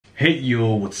Hey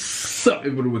yo, what's up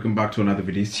everybody? Welcome back to another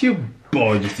video. It's your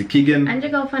boy Jesse Keegan and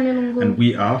your girl Fanny Lungu. And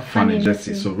we are Fanny and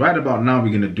Jessy. So right about now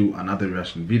we're gonna do another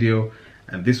reaction video,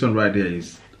 and this one right here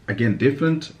is again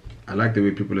different. I like the way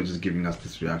people are just giving us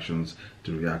these reactions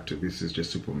to react to. This is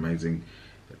just super amazing.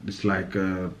 It's like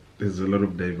there's a lot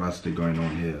of diversity going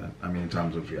on here. I mean, in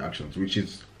terms of reactions, which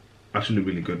is actually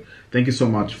really good. Thank you so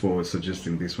much for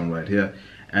suggesting this one right here.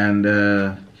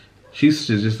 And she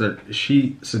suggested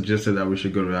that we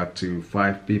should go react to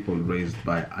 5 people raised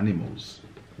by animals.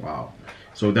 Wow.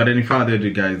 So without any further ado,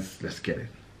 guys, let's get it.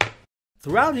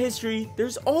 Throughout history,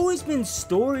 there's always been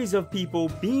stories of people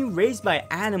being raised by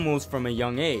animals from a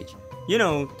young age. You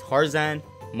know, Tarzan,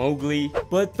 Mowgli,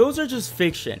 but those are just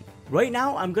fiction. Right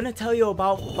now, I'm gonna tell you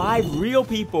about 5 real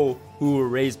people who were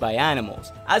raised by animals.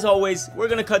 As always, we're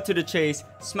gonna cut to the chase,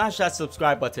 smash that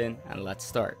subscribe button, and let's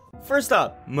start. First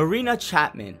up, Marina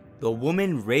Chapman, the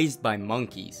woman raised by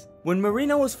monkeys. When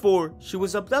Marina was 4, she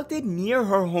was abducted near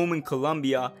her home in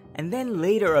Colombia and then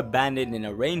later abandoned in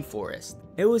a rainforest.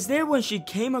 It was there when she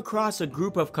came across a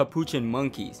group of capuchin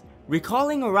monkeys,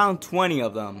 recalling around 20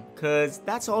 of them, cause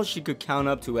that's all she could count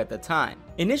up to at the time.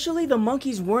 Initially, the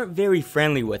monkeys weren't very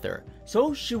friendly with her,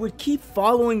 so she would keep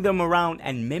following them around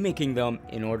and mimicking them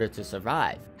in order to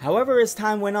survive. However, as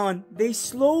time went on, they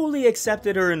slowly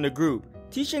accepted her in the group,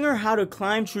 teaching her how to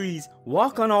climb trees,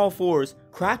 walk on all 4s,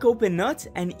 crack open nuts,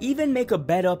 and even make a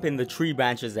bed up in the tree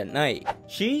branches at night.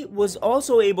 She was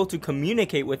also able to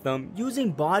communicate with them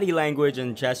using body language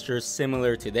and gestures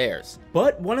similar to theirs.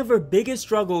 But one of her biggest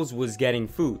struggles was getting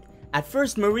food. At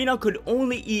first, Marina could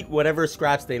only eat whatever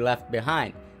scraps they left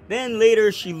behind. Then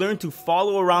later, she learned to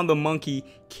follow around the monkey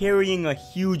carrying a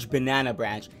huge banana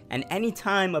branch, and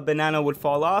anytime a banana would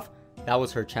fall off, that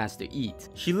was her chance to eat.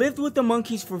 She lived with the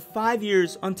monkeys for 5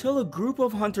 years until a group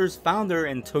of hunters found her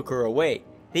and took her away.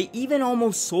 They even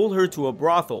almost sold her to a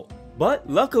brothel. But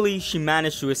luckily, she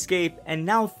managed to escape and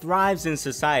now thrives in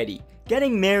society,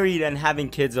 getting married and having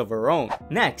kids of her own.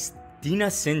 Next, Dina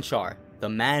Sinchar, the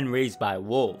man raised by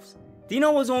wolves.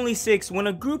 Dina was only 6 when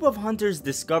a group of hunters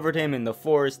discovered him in the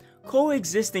forest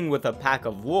coexisting with a pack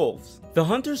of wolves. The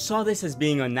hunters saw this as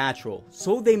being unnatural,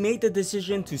 so they made the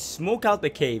decision to smoke out the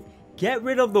cave, get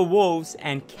rid of the wolves,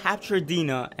 and capture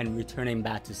Dina and return him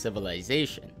back to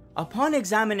civilization. Upon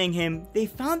examining him, they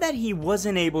found that he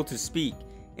wasn't able to speak.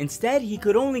 Instead, he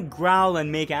could only growl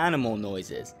and make animal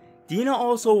noises. Dina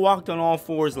also walked on all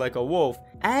 4s like a wolf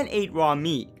and ate raw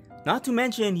meat. Not to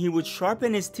mention, he would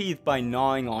sharpen his teeth by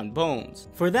gnawing on bones.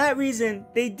 For that reason,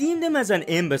 they deemed him as an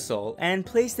imbecile and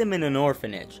placed him in an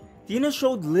orphanage. Dina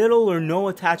showed little or no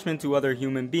attachment to other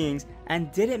human beings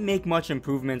and didn't make much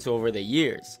improvements over the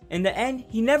years. In the end,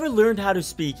 he never learned how to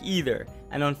speak either,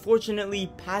 and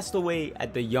unfortunately passed away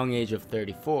at the young age of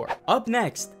 34. Up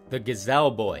next, the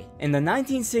Gazelle Boy. In the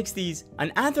 1960s,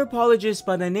 an anthropologist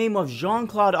by the name of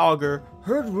Jean-Claude Auger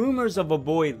heard rumors of a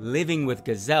boy living with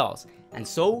gazelles, and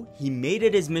so he made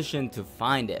it his mission to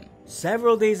find him.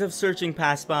 Several days of searching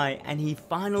passed by, and he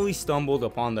finally stumbled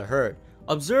upon the herd,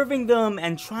 observing them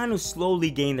and trying to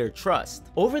slowly gain their trust.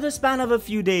 Over the span of a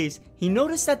few days, he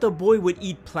noticed that the boy would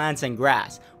eat plants and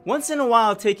grass, once in a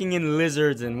while taking in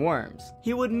lizards and worms.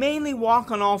 He would mainly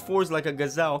walk on all 4s like a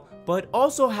gazelle, but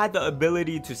also had the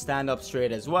ability to stand up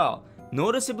straight as well.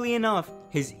 Noticeably enough,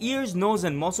 his ears, nose,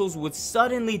 and muscles would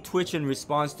suddenly twitch in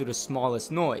response to the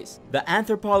smallest noise. The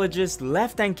anthropologist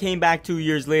left and came back 2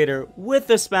 years later with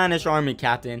the Spanish army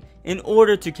captain in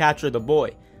order to capture the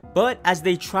boy. But as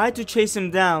they tried to chase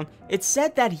him down, it's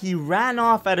said that he ran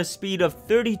off at a speed of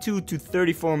 32 to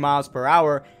 34 miles per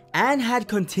hour and had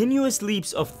continuous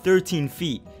leaps of 13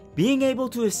 feet, being able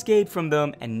to escape from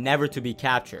them and never to be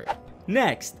captured.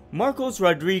 Next, Marcos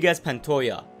Rodriguez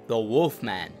Pantoja, the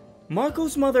Wolfman.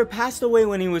 Marcos' mother passed away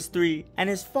when he was 3, and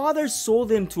his father sold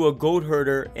him to a goat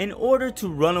herder in order to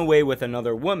run away with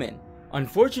another woman.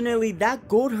 Unfortunately, that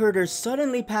goat herder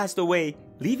suddenly passed away,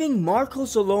 leaving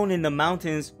Marcos alone in the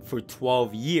mountains for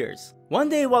 12 years. One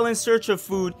day while in search of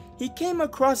food, he came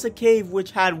across a cave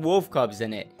which had wolf cubs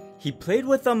in it. He played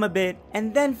with them a bit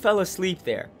and then fell asleep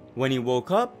there. When he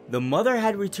woke up, the mother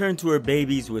had returned to her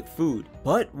babies with food,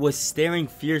 but was staring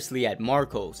fiercely at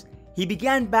Marcos. He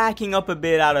began backing up a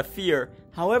bit out of fear,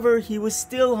 however he was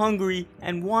still hungry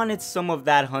and wanted some of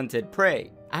that hunted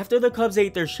prey. After the cubs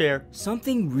ate their share,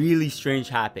 something really strange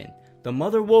happened. The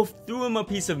mother wolf threw him a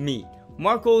piece of meat.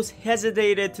 Marcos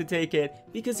hesitated to take it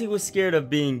because he was scared of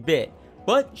being bit,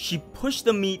 but she pushed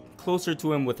the meat closer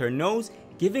to him with her nose,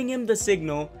 giving him the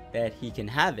signal that he can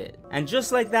have it. And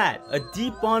just like that, a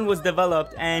deep bond was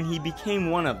developed and he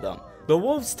became one of them. The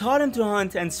wolves taught him to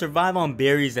hunt and survive on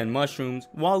berries and mushrooms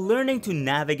while learning to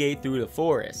navigate through the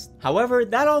forest. However,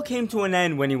 that all came to an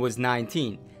end when he was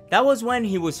 19. That was when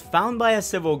he was found by a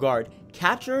civil guard,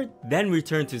 captured, then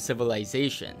returned to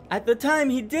civilization. At the time,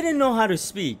 he didn't know how to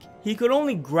speak. He could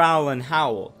only growl and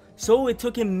howl, so it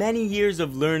took him many years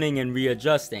of learning and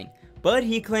readjusting. But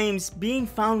he claims being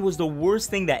found was the worst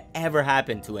thing that ever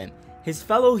happened to him. His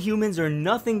fellow humans are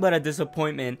nothing but a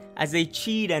disappointment as they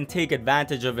cheat and take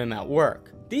advantage of him at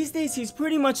work. These days he's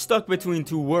pretty much stuck between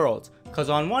two worlds, cause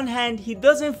on one hand he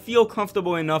doesn't feel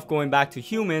comfortable enough going back to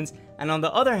humans, and on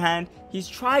the other hand he's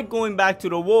tried going back to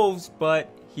the wolves but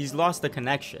he's lost the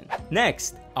connection.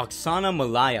 Next, Oksana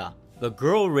Malaya, the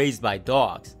girl raised by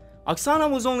dogs. Oksana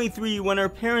was only 3 when her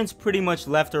parents pretty much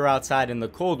left her outside in the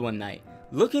cold one night.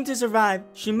 Looking to survive,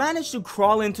 she managed to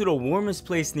crawl into the warmest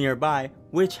place nearby,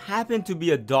 which happened to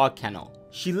be a dog kennel.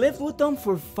 She lived with them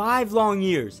for 5 long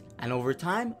years, and over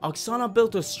time, Oksana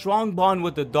built a strong bond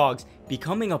with the dogs,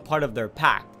 becoming a part of their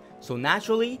pack. So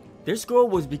naturally, this girl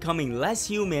was becoming less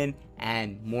human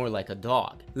and more like a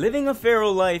dog, living a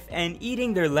feral life and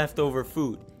eating their leftover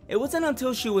food. It wasn't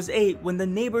until she was 8 when the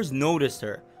neighbors noticed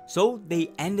her, so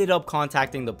they ended up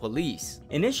contacting the police.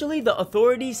 Initially, the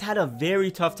authorities had a very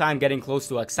tough time getting close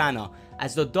to Oksana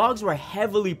as the dogs were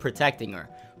heavily protecting her,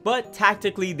 but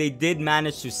tactically they did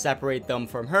manage to separate them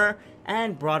from her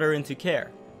and brought her into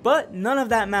care. But none of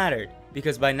that mattered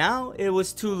because by now it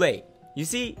was too late. You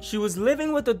see, she was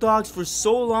living with the dogs for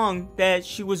so long that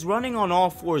she was running on all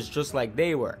fours just like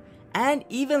they were, and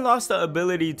even lost the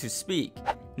ability to speak.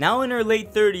 Now in her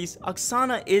late 30s,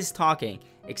 Oksana is talking,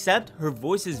 except her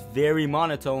voice is very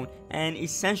monotone and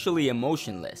essentially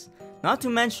emotionless. Not to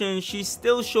mention, she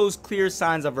still shows clear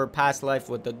signs of her past life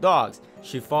with the dogs.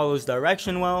 She follows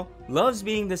direction well, loves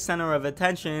being the center of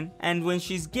attention, and when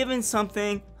she's given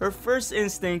something, her first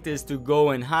instinct is to go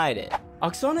and hide it.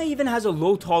 Oksana even has a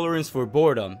low tolerance for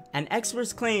boredom, and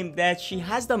experts claim that she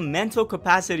has the mental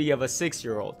capacity of a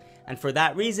 6-year-old. And for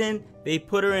that reason, they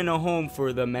put her in a home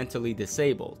for the mentally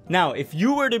disabled. Now, if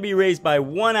you were to be raised by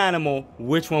one animal,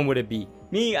 which one would it be?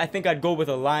 Me, I think I'd go with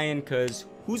a lion, cause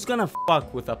who's gonna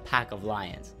fuck with a pack of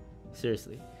lions?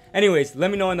 Seriously. Anyways,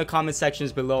 let me know in the comment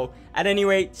sections below. At any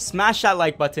rate, smash that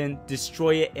like button,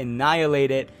 destroy it,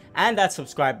 annihilate it, and that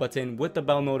subscribe button with the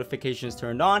bell notifications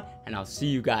turned on, and I'll see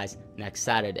you guys next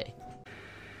Saturday.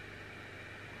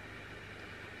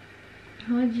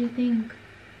 What did you think?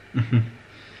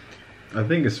 I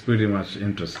think it's pretty much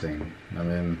interesting. I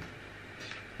mean,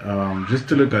 just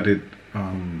to look at it,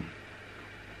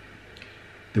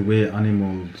 the way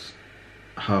animals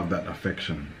have that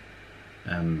affection,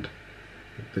 and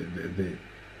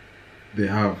they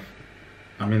have,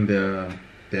 I mean, their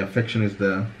affection is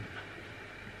there.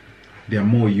 They are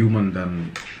more human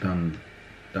than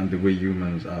the way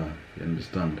humans are. You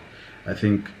understand? I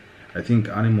think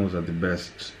animals are the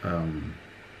best,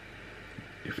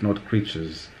 if not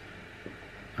creatures,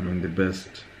 I mean the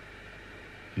best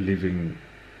living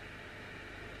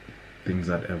things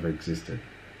that ever existed.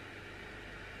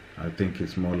 I think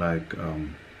it's more like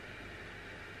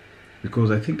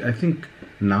because I think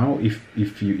now if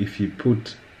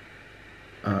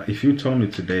you tell me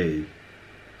today,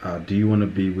 do you want to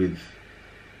be with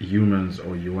humans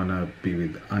or you want to be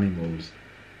with animals,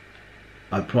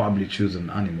 I'll probably choose an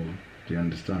animal. Do you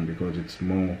understand? Because it's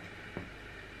more,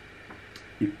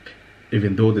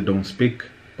 even though they don't speak,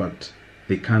 but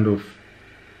they kind of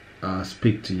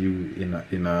speak to you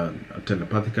in a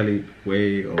telepathically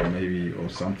way, or maybe or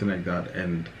something like that,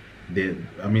 and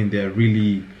they're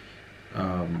really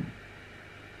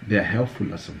they're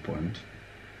helpful at some point.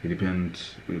 It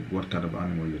depends what kind of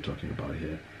animal you're talking about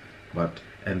here,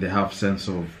 and they have sense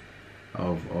of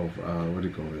what do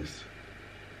you call this?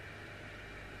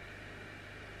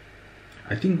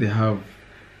 I think they have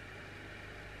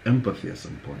empathy at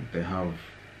some point. They have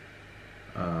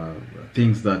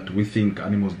things that we think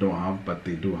animals don't have, but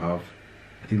they do have.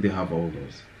 I think they have all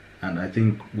those, and I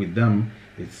think with them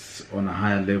it's on a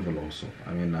higher level also.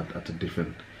 I mean, at a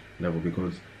different level,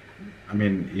 because I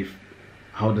mean,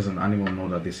 how does an animal know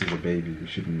that this is a baby? We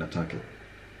shouldn't attack it.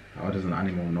 How does an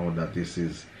animal know that this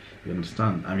is? You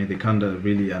understand? I mean, they kind of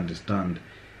really understand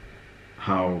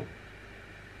how.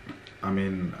 I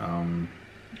mean,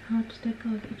 how to take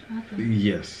care of each other.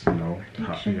 Yes, you know.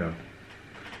 Yeah.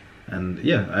 And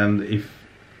yeah, and if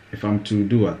I'm to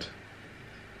do what?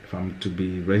 If I'm to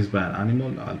be raised by an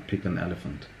animal, I'll pick an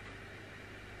elephant.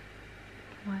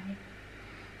 Why?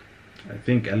 I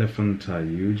think elephants are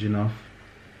huge enough,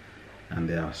 and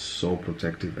they are so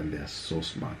protective, and they are so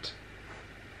smart.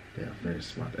 They are very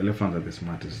smart. Elephants are the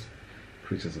smartest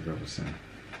creatures I've ever seen.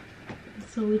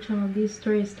 So which one of these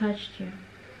stories touched you?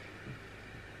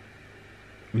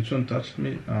 Which one touched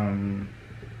me?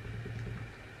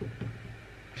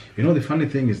 You know, the funny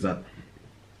thing is that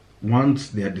once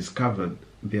they are discovered,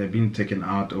 they are being taken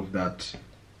out of that.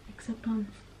 Except one.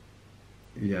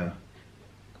 Yeah.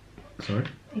 Sorry.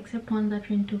 Except one that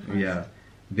went too fast. Yeah,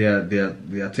 they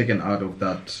are taken out of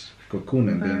that cocoon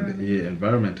and then the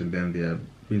environment, and then they are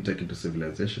being taken to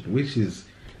civilization, which is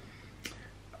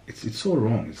it's so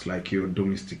wrong. It's like you're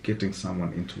domesticating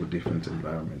someone into a different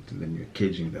environment and then you're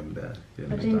caging them there.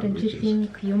 But then don't you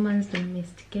think humans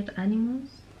domesticate animals?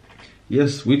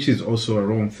 Yes, which is also a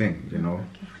wrong thing, you know.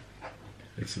 Okay.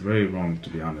 It's very wrong, to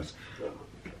be honest.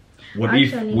 What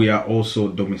Actually, if we are also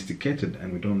domesticated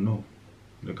and we don't know?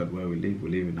 Look at where we live. We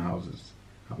live in houses.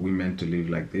 Are we meant to live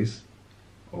like this?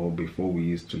 Or before we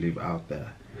used to live out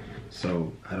there?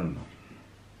 So, I don't know.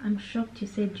 I'm shocked you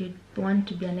said you'd want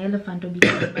to be an elephant or be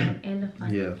killed by an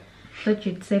elephant. Yeah. Thought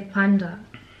you'd say panda.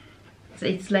 So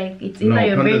it's like it's either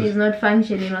your brain is not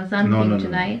functioning or something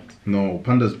tonight. No,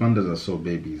 pandas are so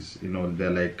babies. You know,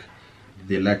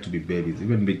 they like to be babies,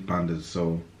 even big pandas.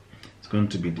 So it's going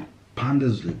to be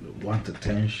pandas want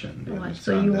attention. What?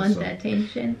 So you want the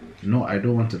attention? No, I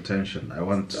don't want attention. I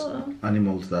want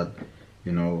animals that,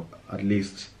 you know, at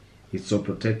least it's so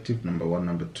protective. Number one.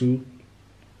 Number two,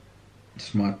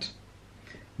 smart.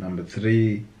 Number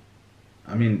three,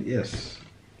 I mean, yes,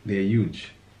 they're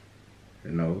huge.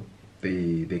 You know,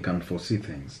 they can foresee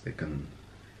things. They can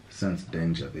sense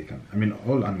danger. I mean,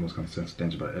 all animals can sense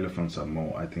danger, but elephants are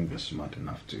more, I think they're smart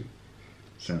enough to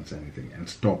sense anything and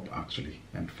stop actually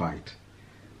and fight.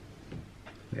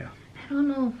 Yeah. I don't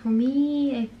know. For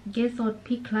me, I guess I would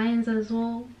pick lions as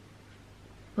well,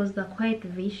 because they're quite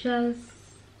vicious.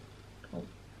 Oh,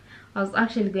 I was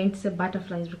actually going to say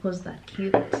butterflies because they're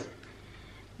cute,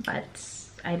 but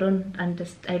I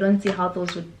don't see how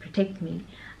those would protect me.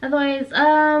 Otherwise,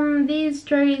 these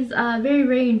stories are very,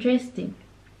 very interesting.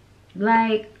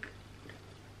 Like,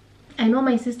 I know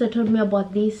my sister told me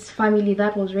about this family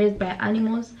that was raised by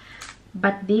animals,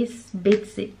 but this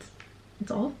beats it.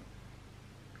 It's all.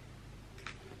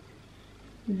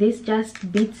 This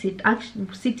just beats it. Actually,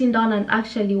 sitting down and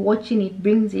actually watching it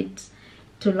brings it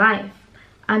to life.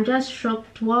 I'm just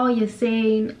shocked. While you're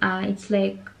saying it's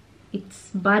like it's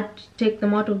bad to take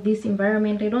them out of this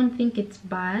environment, I don't think it's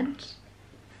bad.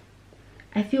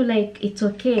 I feel like it's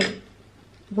okay.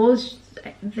 Those,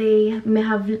 they may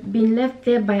have been left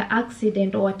there by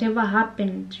accident or whatever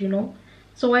happened, you know.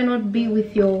 So why not be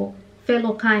with your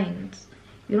fellow kind?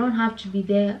 You don't have to be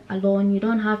there alone. You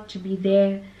don't have to be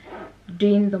there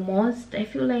doing the most. I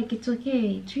feel like it's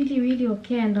okay. It's really, really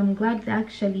okay, and I'm glad that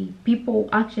people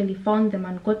actually found them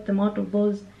and got them out of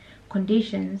those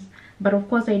conditions. But of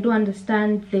course, I do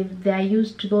understand they are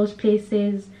used to those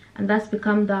places and that's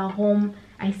become their home.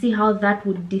 I see how that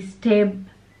would disturb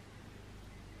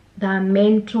their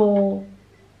mental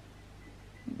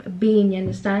being, you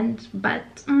understand?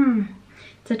 But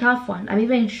it's a tough one. I'm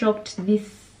even shocked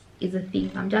this is a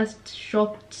thing. I'm just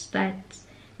shocked that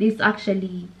this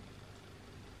actually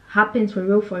happens for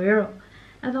real.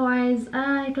 Otherwise,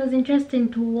 it was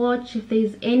interesting to watch. If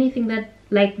there's anything that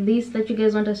like this that you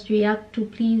guys want us to react to,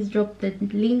 please drop the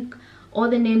link or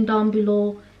the name down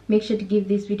below. Make sure to give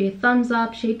this video a thumbs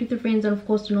up, share it with your friends, and of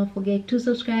course do not forget to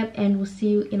subscribe, and we'll see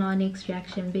you in our next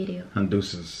reaction video. And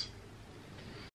deuces.